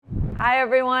Hi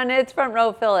everyone, it's Front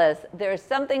Row Phyllis. There's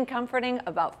something comforting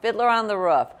about Fiddler on the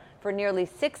Roof. For nearly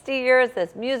 60 years,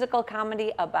 this musical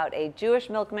comedy about a Jewish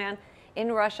milkman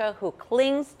in Russia who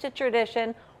clings to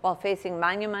tradition while facing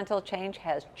monumental change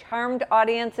has charmed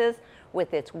audiences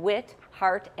with its wit,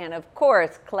 heart, and of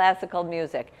course, classical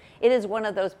music. It is one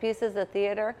of those pieces of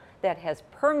theater that has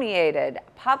permeated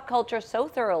pop culture so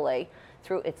thoroughly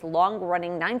through its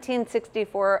long-running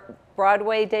 1964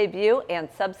 Broadway debut and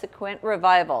subsequent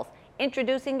revivals,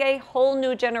 introducing a whole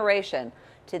new generation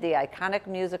to the iconic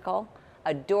musical,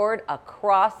 adored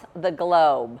across the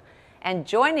globe. And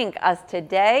joining us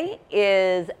today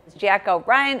is Jack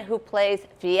O'Brien, who plays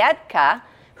Fietka,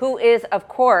 who is, of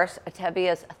course,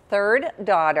 Tevia's third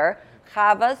daughter,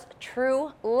 Chava's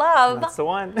true love. That's the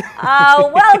one.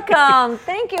 Welcome.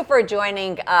 Thank you for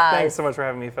joining us. Thanks so much for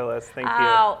having me, Phyllis. Thank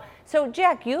you. So,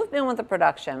 Jack, you've been with the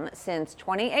production since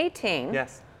 2018.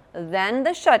 Yes. Then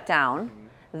the shutdown.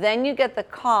 Then you get the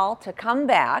call to come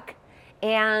back.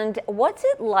 And what's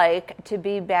it like to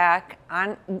be back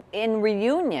in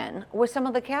reunion with some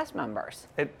of the cast members?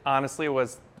 It honestly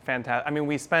was fantastic. I mean,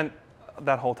 we spent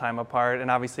that whole time apart,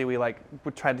 and obviously we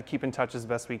tried to keep in touch as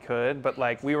best we could,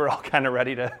 but we were all kind of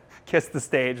ready to kiss the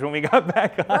stage when we got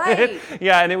back on it.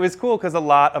 Yeah, and it was cool because a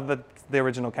lot of the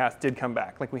original cast did come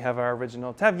back. Like, we have our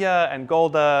original Tevye and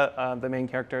Golda, the main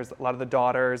characters. A lot of the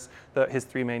daughters, his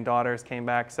three main daughters came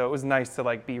back. So it was nice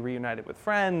to be reunited with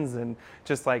friends, and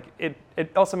just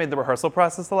it also made the rehearsal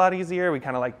process a lot easier. We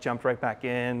kind of jumped right back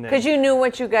in. Because you knew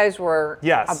what you guys were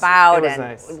yes, about, it was and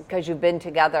nice. Because you've been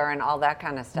together and all that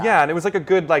kind of stuff. Yeah, and it was a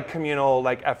good communal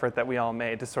effort that we all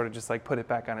made to sort of just put it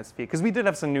back on its feet. Because we did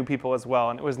have some new people as well,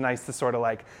 and it was nice to sort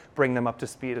of bring them up to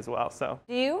speed as well. So.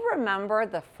 Do you remember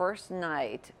the first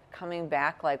night coming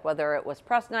back, whether it was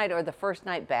press night or the first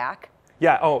night back?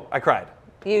 Yeah. Oh, I cried.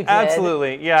 You did?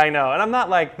 Absolutely. Yeah, I know. And I'm not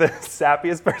the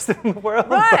sappiest person in the world.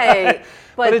 Right.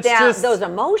 But it's just those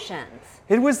emotions.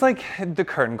 It was the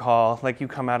curtain call. You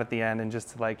come out at the end and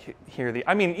just hear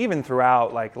even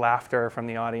throughout, laughter from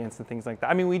the audience and things like that.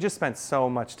 I mean, we just spent so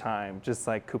much time just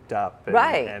cooped up. And,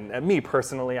 right. And me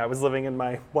personally, I was living in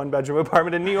my one-bedroom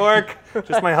apartment in New York,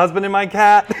 just my husband and my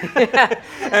cat,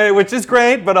 which is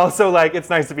great, but also it's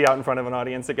nice to be out in front of an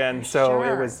audience again. So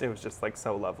sure. it was just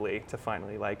so lovely to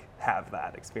finally have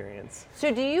that experience.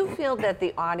 So do you feel that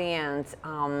the audience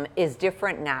is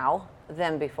different now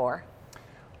than before?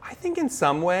 I think in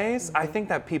some ways, I think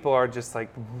that people are just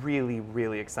really,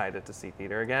 really excited to see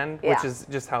theater again, which is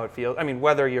just how it feels. I mean,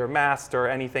 whether you're masked or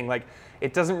anything,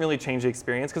 it doesn't really change the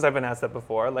experience, because I've been asked that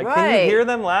before. right. Can you hear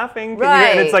them laughing?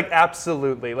 Right. And it's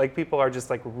absolutely. People are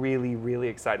just really, really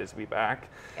excited to be back.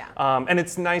 Yeah. And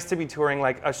it's nice to be touring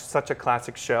such a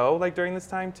classic show during this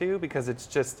time too, because it's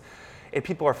just, if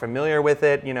people are familiar with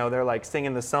it, they're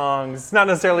singing the songs, not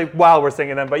necessarily while we're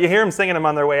singing them, but you hear them singing them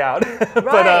on their way out.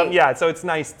 Right. But so it's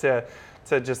nice to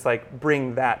just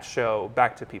bring that show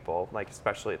back to people,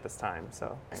 especially at this time.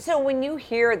 So when you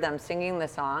hear them singing the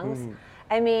songs,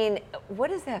 I mean, what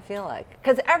does that feel like?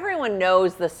 Because everyone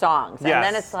knows the songs, and yes.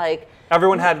 then it's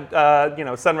everyone had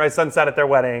Sunrise Sunset at their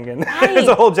wedding, and right. there's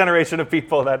a whole generation of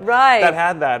people that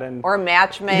had that. And or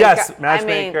Matchmaker. Yes,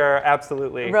 Matchmaker,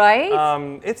 absolutely.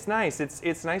 Right. It's nice.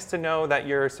 It's nice to know that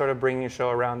you're sort of bringing a show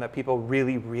around that people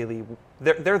really, really,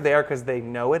 they're there because they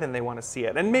know it and they want to see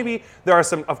it. And maybe there are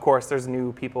some, of course, there's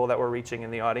new people that we're reaching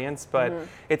in the audience, but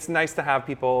it's nice to have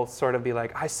people sort of be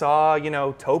I saw,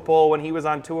 Topol when he was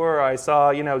on tour, or I saw,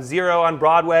 Zero on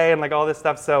Broadway, and all this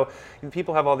stuff. So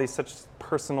people have all these such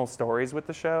personal stories with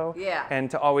the show. Yeah. And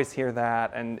to always hear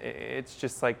that, and it's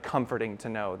just comforting to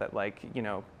know that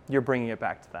you're bringing it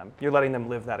back to them. You're letting them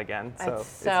live that again. So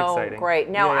it's exciting. Great.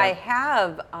 Now, yeah. I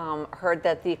have heard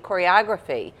that the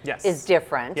choreography is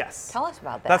different. Yes. Tell us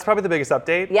about that. That's probably the biggest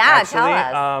update. Yeah, actually,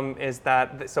 tell us. Is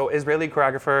that Israeli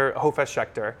choreographer Hofesh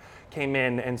Shechter came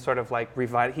in and sort of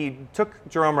revived. He took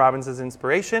Jerome Robbins'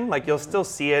 inspiration. You'll still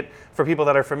see it for people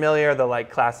that are familiar. The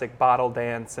classic bottle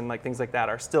dance and things like that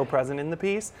are still present in the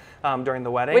piece during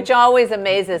the wedding. Which always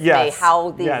amazes me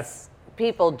how these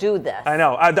people do this. I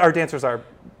know. Our dancers are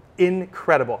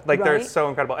incredible. Right? They're so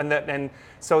incredible. And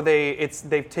so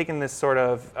they've taken this sort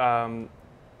of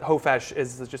Hofesh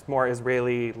is just more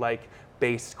Israeli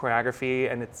based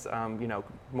choreography, and it's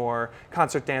more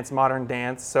concert dance, modern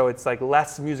dance. So it's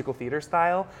less musical theater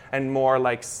style and more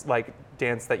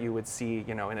dance that you would see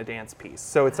in a dance piece.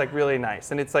 So it's really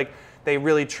nice, and it's they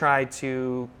really try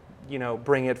to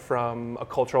bring it from a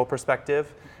cultural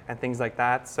perspective and things like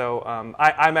that. So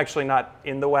I'm actually not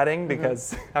in the wedding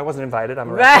because I wasn't invited.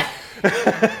 I'm a right.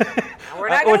 we're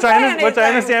not going to say anything. Which I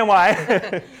understand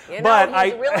why. You know, but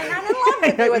he's really not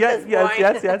in love with you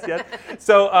at this point. Yes.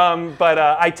 So, but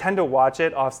I tend to watch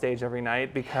it off stage every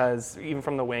night because, even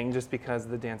from the wing, just because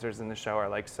the dancers in the show are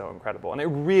like so incredible. And it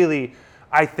really,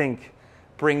 I think,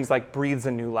 breathes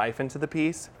a new life into the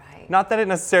piece. Right. Not that it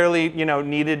necessarily,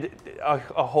 needed a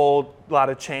whole lot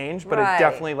of change, but Right. it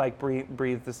definitely like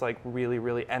breathed this like really,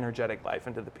 really energetic life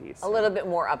into the piece. A little bit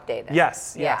more updated.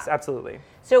 Yes, Yeah. absolutely.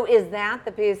 So is that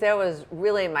the piece? That was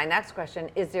really my next question.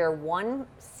 Is there one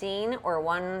scene or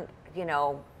one,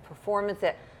 performance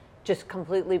that just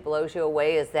completely blows you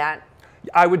away? Is that?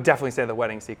 I would definitely say the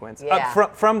wedding sequence. Yeah.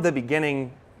 From the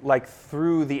beginning, like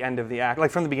through the end of the act, like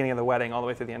from the beginning of the wedding all the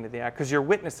way through the end of the act, because you're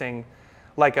witnessing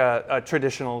like a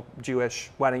traditional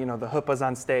Jewish wedding. The chuppah's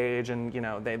on stage, and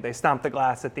they stomp the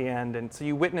glass at the end, and so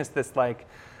you witness this like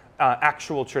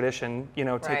actual tradition, taking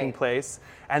Right. place.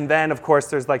 And then, of course,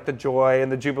 there's like the joy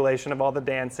and the jubilation of all the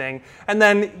dancing. And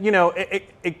then,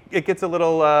 it gets a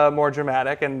little more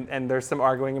dramatic, and there's some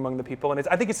arguing among the people. And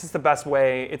I think it's just the best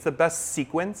way. It's the best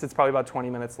sequence. It's probably about 20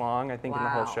 minutes long, I think, in the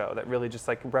whole Wow. show, that really just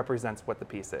like represents what the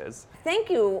piece is. Thank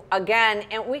you again,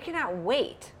 and we cannot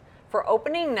wait for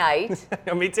opening night.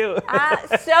 Me too.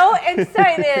 So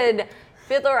excited.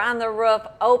 Fiddler on the Roof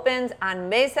opens on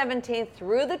May 17th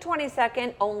through the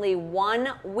 22nd. Only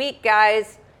 1 week,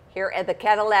 guys, here at the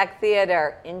Cadillac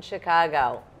Theater in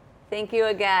Chicago. Thank you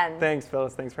again. Thanks,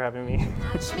 Phyllis. Thanks for having me.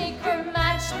 Matchmaker,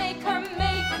 matchmaker,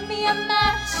 make me a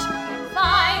match.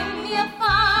 Find me a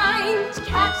find,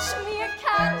 catch me a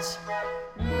catch.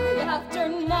 Night after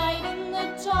night in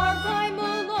the dark.